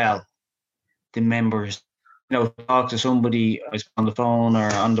do it well, the members, you know, talk to somebody on the phone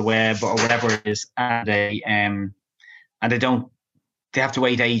or on the web or whatever it is, and they have to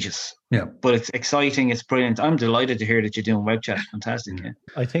wait ages. Yeah. But it's exciting, it's brilliant. I'm delighted to hear that you're doing web chat. Fantastic. Yeah.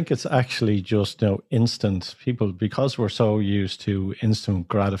 I think it's actually just instant. People, because we're so used to instant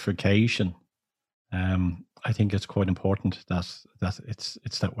gratification, I think it's quite important that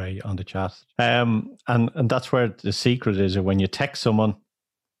it's that way on the chat. And that's where the secret is, when you text someone,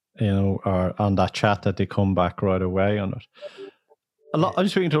 you know, or on that chat, that they come back right away on it. I'm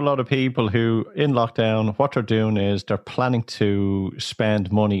speaking to a lot of people who, in lockdown, what they're doing is they're planning to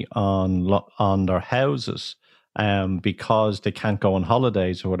spend money on their houses, because they can't go on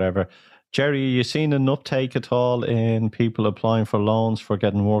holidays or whatever. Jerry, you seen an uptake at all in people applying for loans for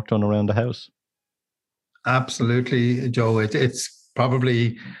getting work done around the house? Absolutely, Joe. It's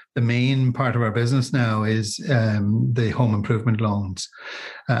probably the main part of our business now is the home improvement loans,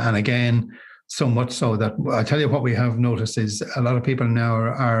 and again, so much so that I tell you what we have noticed is a lot of people now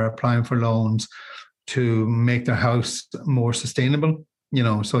are applying for loans to make their house more sustainable. You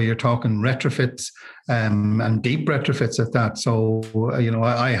know, so you're talking retrofits and deep retrofits at that. So, you know,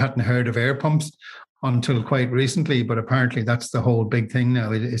 I hadn't heard of air pumps until quite recently, but apparently that's the whole big thing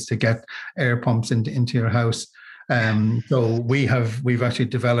now, is to get air pumps into your house. So we've actually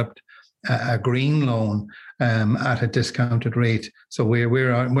developed a green loan at a discounted rate. So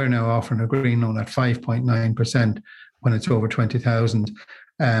we're now offering a green loan at 5.9% when it's over 20,000,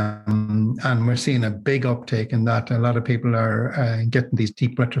 and we're seeing a big uptake in that. A lot of people are getting these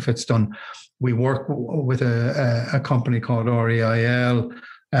deep retrofits done. We work with a company called REIL,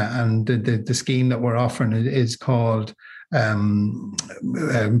 and the scheme that we're offering is called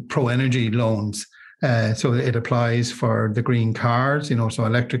Pro Energy Loans. So it applies for the green cars, you know, so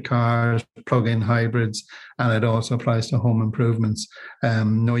electric cars, plug-in hybrids, and it also applies to home improvements.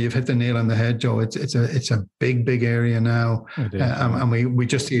 No, you've hit the nail on the head, Joe. It's a big area now, and we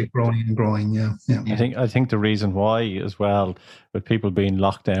just see it growing and growing. Yeah. I think the reason why as well, with people being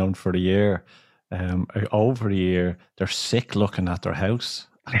locked down for the year, over a year, they're sick looking at their house.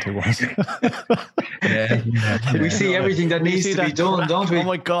 We see everything that needs to be done, don't we? Oh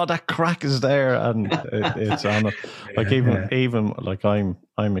my God, that crack is there, and it's on it. Like even like I'm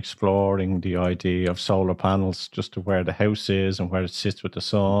exploring the idea of solar panels just to where the house is and where it sits with the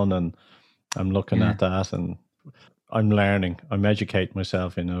sun, and I'm looking at that, and I'm learning. I'm educating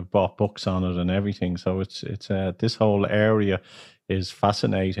myself, and I've bought books on it and everything. So it's this whole area is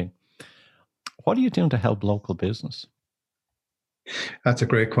fascinating. What are you doing to help local business? That's a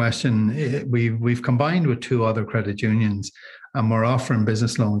great question. We've combined with two other credit unions, and we're offering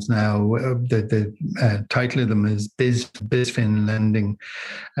business loans now. The title of them is BizFin Lending.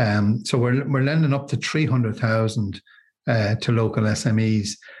 So we're lending up to 300,000 to local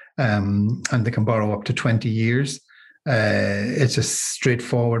SMEs, and they can borrow up to 20 years. It's a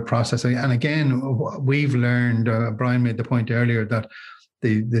straightforward process. And again, we've learned, Brian made the point earlier, that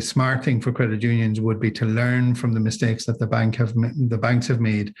the smart thing for credit unions would be to learn from the mistakes that the banks have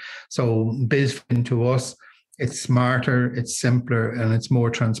made. So BizFin, to us, it's smarter, it's simpler, and it's more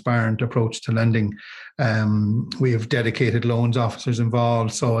transparent approach to lending. We have dedicated loans officers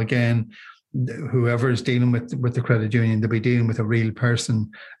involved. So again, whoever is dealing with the credit union, they'll be dealing with a real person,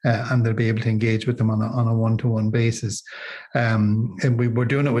 and they'll be able to engage with them on a one-to-one basis. And we're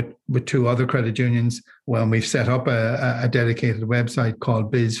doing it with two other credit unions. Well, we've set up a dedicated website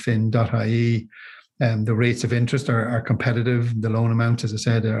called bizfin.ie. The rates of interest are competitive. The loan amounts, as I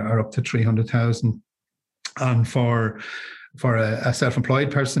said, are up to 300,000. And for a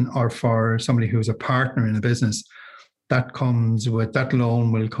self-employed person or for somebody who's a partner in a business, that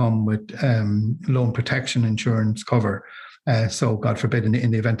loan will come with loan protection insurance cover. So God forbid,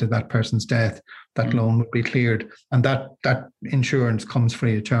 in the event of that person's death, that loan would be cleared, and that insurance comes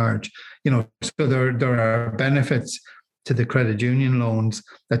free of charge. You know, so there are benefits to the credit union loans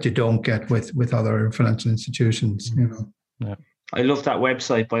that you don't get with other financial institutions. You know. Yeah. I love that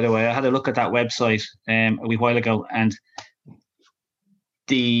website, by the way. I had a look at that website a wee while ago, and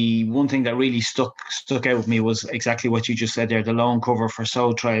the one thing that really stuck out with me was exactly what you just said there, the loan cover for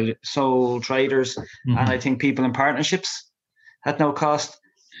sole traders. Mm-hmm. And I think people in partnerships at no cost.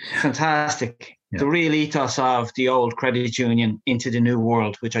 Fantastic. Yeah. The real ethos of the old credit union into the new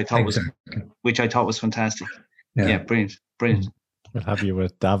world, which I thought was fantastic. Yeah, brilliant. We'll have you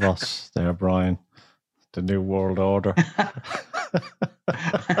with Davos there, Brian. The new world order.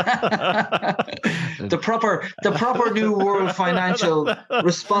 the proper new world financial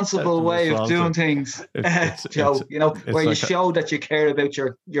responsible way of doing things, Joe. Where you show that you care about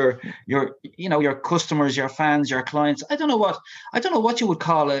your customers, your fans, your clients. I don't know what you would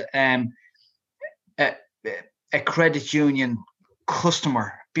call it, a credit union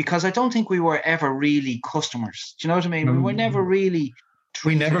customer, because I don't think we were ever really customers. Do you know what I mean? We were never really.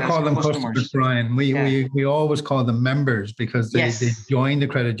 We never call them customers, Brian. We always call them members, because they join the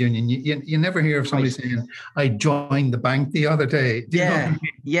credit union. You never hear of somebody saying, "I joined the bank the other day."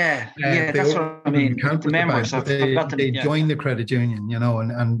 That's what I mean. The members, they join the credit union,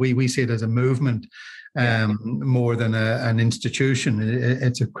 and we see it as a movement more than an institution.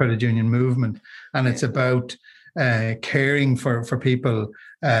 It's a credit union movement, and it's about caring for people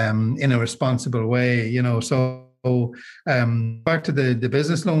in a responsible way. So back to the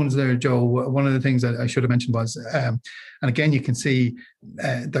business loans there, Joe, one of the things that I should have mentioned was, and again, you can see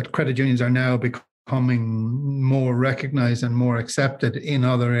that credit unions are now becoming more recognized and more accepted in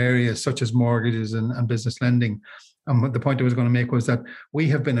other areas, such as mortgages and business lending. And the point I was going to make was that we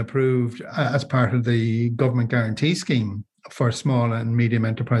have been approved as part of the government guarantee scheme for small and medium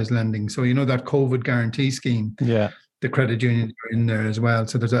enterprise lending. So, that COVID guarantee scheme. Yeah. The credit unions are in there as well.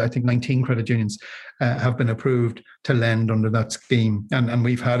 So there's, I think, 19 credit unions have been approved to lend under that scheme, and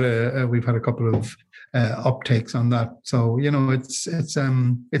we've had a couple of uptakes on that. So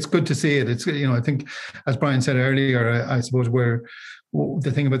it's good to see it. It's I think, as Brian said earlier, I suppose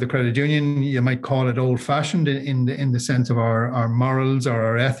the thing about the credit union, you might call it old-fashioned in the sense of our morals or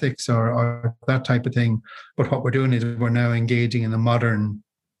our ethics or that type of thing. But what we're doing is we're now engaging in a modern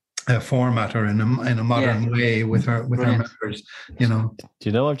format or in a modern way with our members.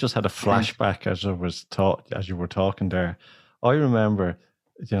 Do I've just had a flashback as you were talking there. I remember,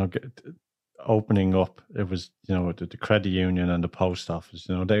 opening up. It was the credit union and the post office.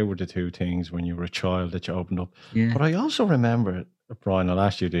 They were the two things when you were a child that you opened up. Yeah. But I also remember, Brian, I'll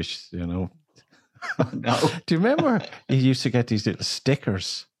ask you this. No. Do you remember you used to get these little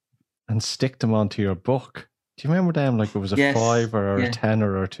stickers and stick them onto your book? Do you remember them? Like it was a 5 or a 10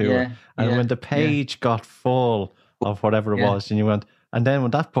 or a 2. And when the page got full of whatever it was, and you went, and then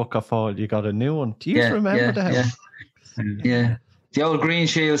when that book got full, you got a new one. Do you remember that? Yeah. The old Green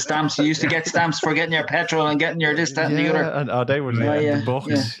Shield stamps. You used to get stamps for getting your petrol and getting your this, that, and the other. And they were the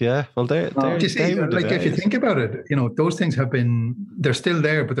books. Yeah. Well, they if you think about it, those things they're still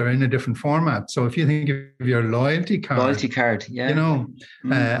there, but they're in a different format. So if you think of your loyalty card, and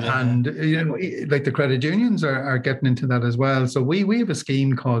like the credit unions are getting into that as well. So we have a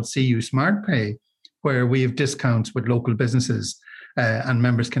scheme called CU Smart Pay, where we have discounts with local businesses. And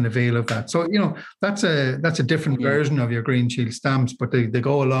members can avail of that. So, that's a different version of your Green Shield stamps, but they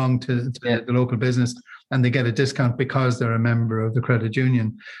go along to the local business and they get a discount because they're a member of the credit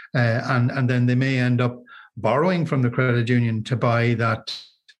union. And then they may end up borrowing from the credit union to buy that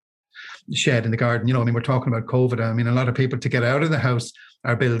shed in the garden. We're talking about COVID. A lot of people, to get out of the house,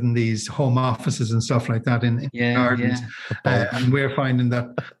 are building these home offices and stuff like that in gardens. And we're finding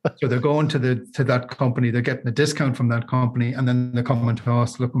that, so they're going to that company, they're getting a discount from that company, and then they're coming to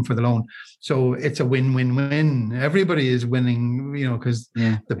us looking for the loan. So it's a win-win-win. Everybody is winning, because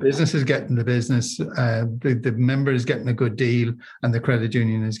the business is getting the business, the member is getting a good deal, and the credit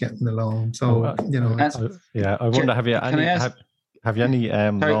union is getting the loan. So, I wonder, have you any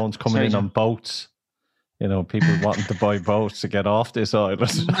loans coming in on boats? People wanting to buy boats to get off this island.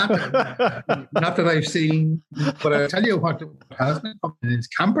 Not that I've seen, but I'll tell you what has been coming is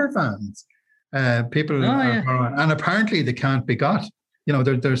camper vans. People are, and apparently they can't be got.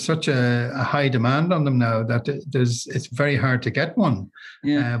 There's such a high demand on them now that it's very hard to get one.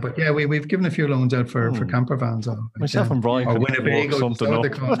 Yeah. But we've given a few loans out for camper vans. Myself and Brian could Winnebago, something up.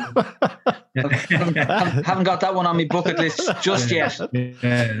 Haven't got that one on my bucket list just yet.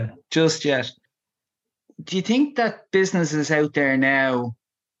 Just yet. Do you think that businesses out there now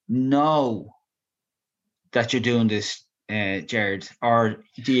know that you're doing this, Jared? Or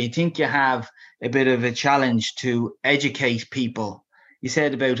do you think you have a bit of a challenge to educate people? You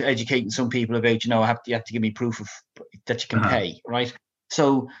said about educating some people about, you have to give me proof of that you can pay, right?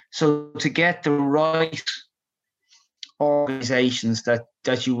 So to get the right organizations that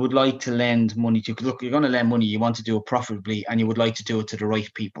that you would like to lend money to. Look, you're going to lend money, you want to do it profitably, and you would like to do it to the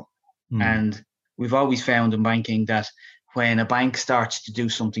right people. And we've always found in banking that when a bank starts to do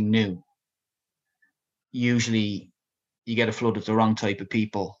something new, usually you get a flood of the wrong type of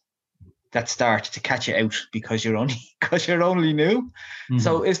people that start to catch you out because you're only new.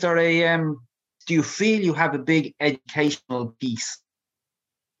 So is there do you feel you have a big educational piece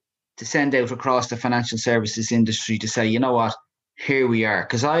to send out across the financial services industry to say, you know what, here we are?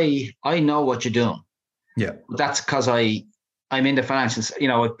 Because I know what you're doing. Yeah. But that's because I'm in the financial,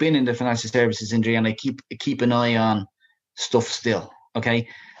 I've been in the financial services industry, and I keep an eye on stuff still. Okay.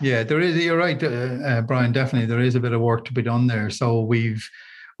 Yeah, there is. You're right, Brian. Definitely, there is a bit of work to be done there. So we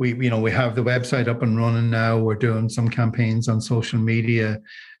have the website up and running now. We're doing some campaigns on social media.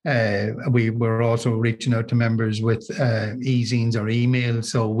 We're also reaching out to members with e-zines or emails.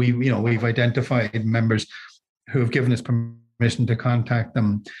 So we've identified members who have given us permission to contact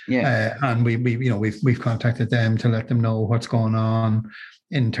them. Yeah. And we've contacted them to let them know what's going on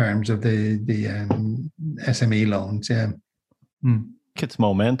in terms of the SME loans. Yeah. It's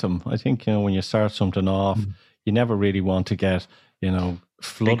momentum. I think, when you start something off, you never really want to get,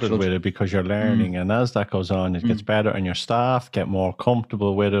 flooded with it, because you're learning. And as that goes on, it gets better, and your staff get more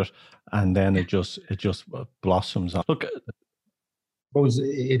comfortable with it. And then it just blossoms up. Look, I suppose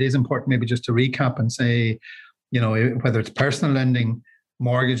it is important maybe just to recap and say, whether it's personal lending,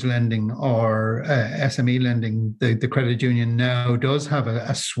 mortgage lending, or SME lending, the credit union now does have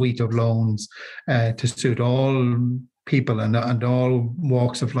a suite of loans to suit all people and all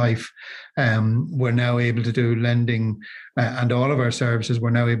walks of life. We're now able to do lending, and all of our services,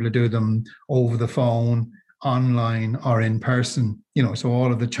 we're now able to do them over the phone, online, or in person. So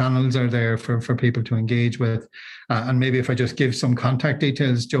all of the channels are there for people to engage with. And maybe if I just give some contact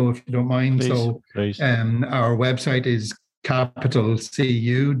details, Joe, if you don't mind. Please. Our website is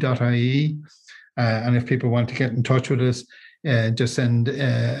capitalcu.ie. And if people want to get in touch with us, just send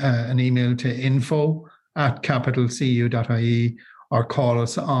an email to info@capitalcu.ie, or call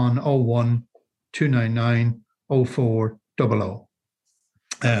us on 01 299 0400.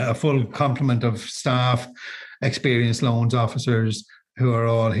 A full complement of staff, experienced loans officers, who are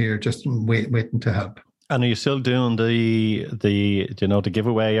all here just waiting to help. And are you still doing the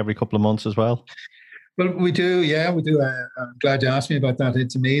giveaway every couple of months as well? Well, we do. Yeah, we do. I'm glad you asked me about that.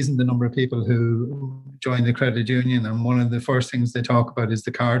 It's amazing the number of people who join the credit union, and one of the first things they talk about is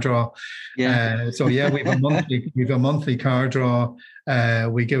the car draw. Yeah. We've a monthly car draw.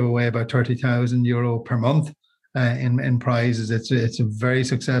 We give away about €30,000 per month in prizes. It's a very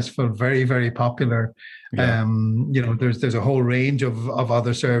successful, very, very popular. Yeah. There's a whole range of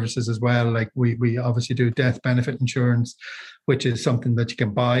other services as well. Like we obviously do death benefit insurance, which is something that you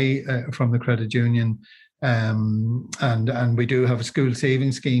can buy from the credit union. And we do have a school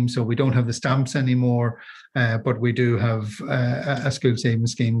savings scheme. So we don't have the stamps anymore, but we do have a school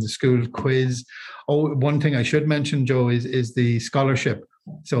savings scheme, the school quiz. Oh, one thing I should mention, Joe, is the scholarship.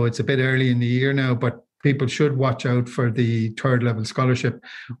 So it's a bit early in the year now, but people should watch out for the third level scholarship.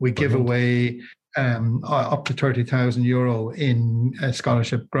 We give away up to €30,000 in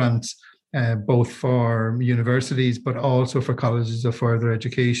scholarship grants, both for universities, but also for colleges of further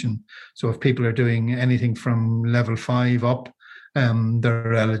education. So if people are doing anything from level 5 up,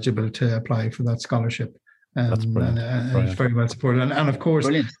 they're eligible to apply for that scholarship. That's brilliant. And it's very well supported. And of course,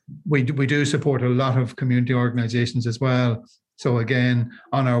 we do support a lot of community organisations as well. So again,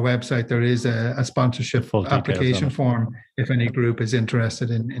 on our website, there is a sponsorship application form if any group is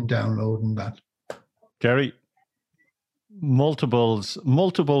interested in downloading that. Jerry, multiples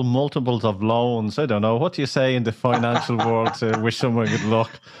of loans. I don't know. What do you say in the financial world to wish someone good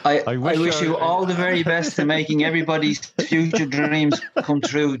luck? I wish you all the very best in making everybody's future dreams come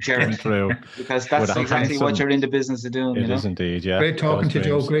true, Jerry. Because that's exactly what you're in the business of doing. It is indeed, yeah. Great talking to you,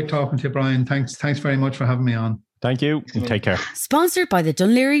 Joe. Great talking to you, Brian. Thanks very much for having me on. Thank you, and take care. Sponsored by the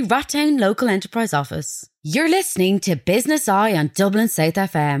Dún Laoghaire Rathdown Local Enterprise Office. You're listening to Business Eye on Dublin South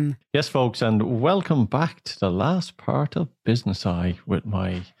FM. Yes, folks, and welcome back to the last part of Business Eye with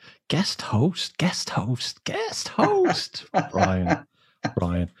my guest host, Brian.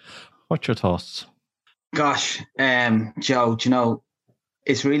 Brian, what's your thoughts? Gosh, Joe,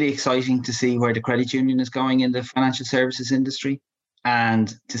 it's really exciting to see where the credit union is going in the financial services industry,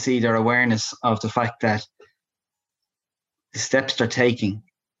 and to see their awareness of the fact that the steps they're taking,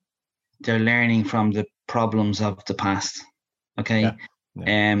 they're learning from the problems of the past. Okay.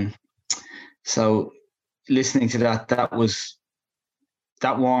 Yeah. So listening to that warms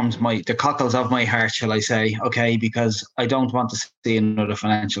the cockles of my heart, shall I say, okay, because I don't want to see another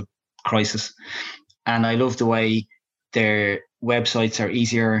financial crisis. And I love the way they're websites are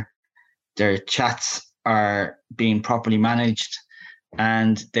easier, their chats are being properly managed,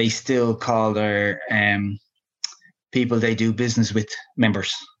 and they still call their people they do business with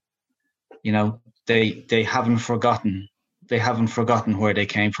members. You know, they haven't forgotten. They haven't forgotten where they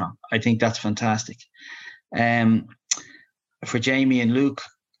came from. I think that's fantastic. For Jamie and Luke,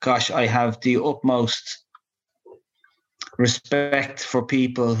 gosh, I have the utmost respect for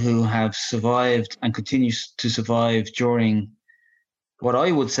people who have survived and continue to survive during what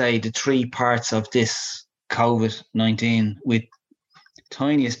I would say the three parts of this COVID-19, with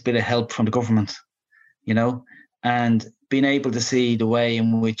tiniest bit of help from the government, you know, and being able to see the way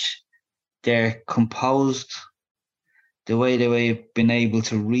in which they're composed, the way they've been able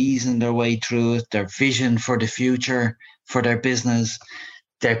to reason their way through it, their vision for the future, for their business,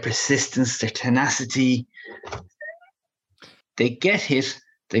 their persistence, their tenacity. They get hit,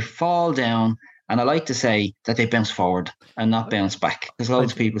 they fall down, and I like to say that they bounce forward and not bounce back, because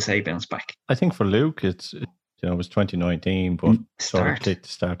loads of people say bounce back. I think for Luke, it was 2019, but sort of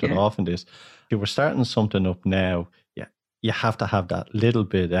started off in this. If you were starting something up now, you have to have that little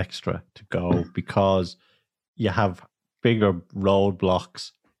bit extra to go, because you have bigger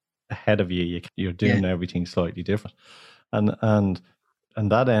roadblocks ahead of you. You're doing everything slightly different, and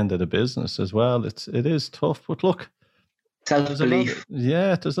that end of the business as well. It is tough, but look, self-belief.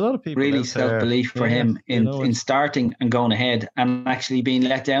 There's a lot of people really self-belief for him in starting and going ahead and actually being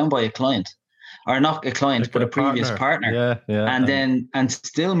let down by a client, or not a client, like but a previous partner. And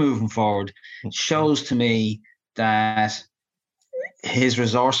still moving forward shows to me that his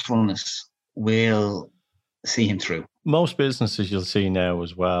resourcefulness will see him through. Most businesses you'll see now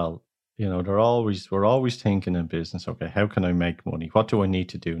as well, we're always thinking in business, okay, how can I make money? What do I need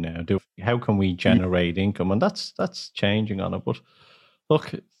to do now? How can we generate income? And that's changing on it. But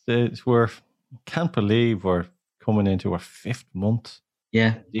look, can't believe we're coming into our 5th month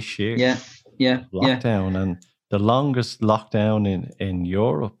this year. Lockdown, and the longest lockdown in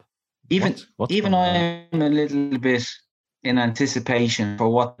Europe. Even I'm a little bit in anticipation for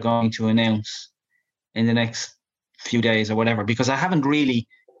what they're going to announce in the next few days or whatever, because I haven't really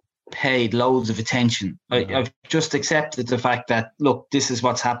paid loads of attention. I've just accepted the fact that, look, this is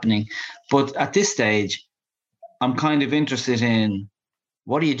what's happening. But at this stage, I'm kind of interested in,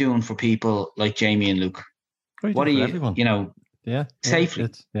 what are you doing for people like Jamie and Luke? What are you, everyone? Safely?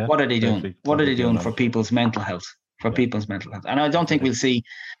 What are they doing? What are they doing for people's mental health? People's mental health. And I don't think we'll see.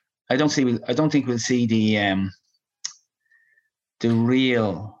 I don't think we'll see the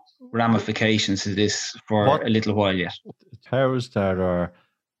real ramifications of this for a little while yet. Powers that are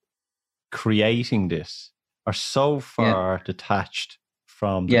creating this are so far detached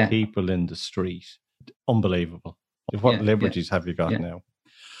from the people in the street. Unbelievable. What liberties have you got now?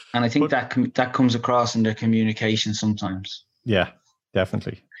 And I think that comes across in their communication sometimes. Yeah,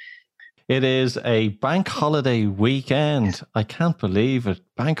 definitely. It is a bank holiday weekend. I can't believe it.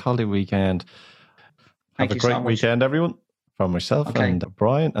 Bank holiday weekend. Have a great weekend, everyone. From myself and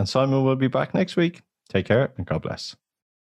Brian and Simon will be back next week. Take care and God bless.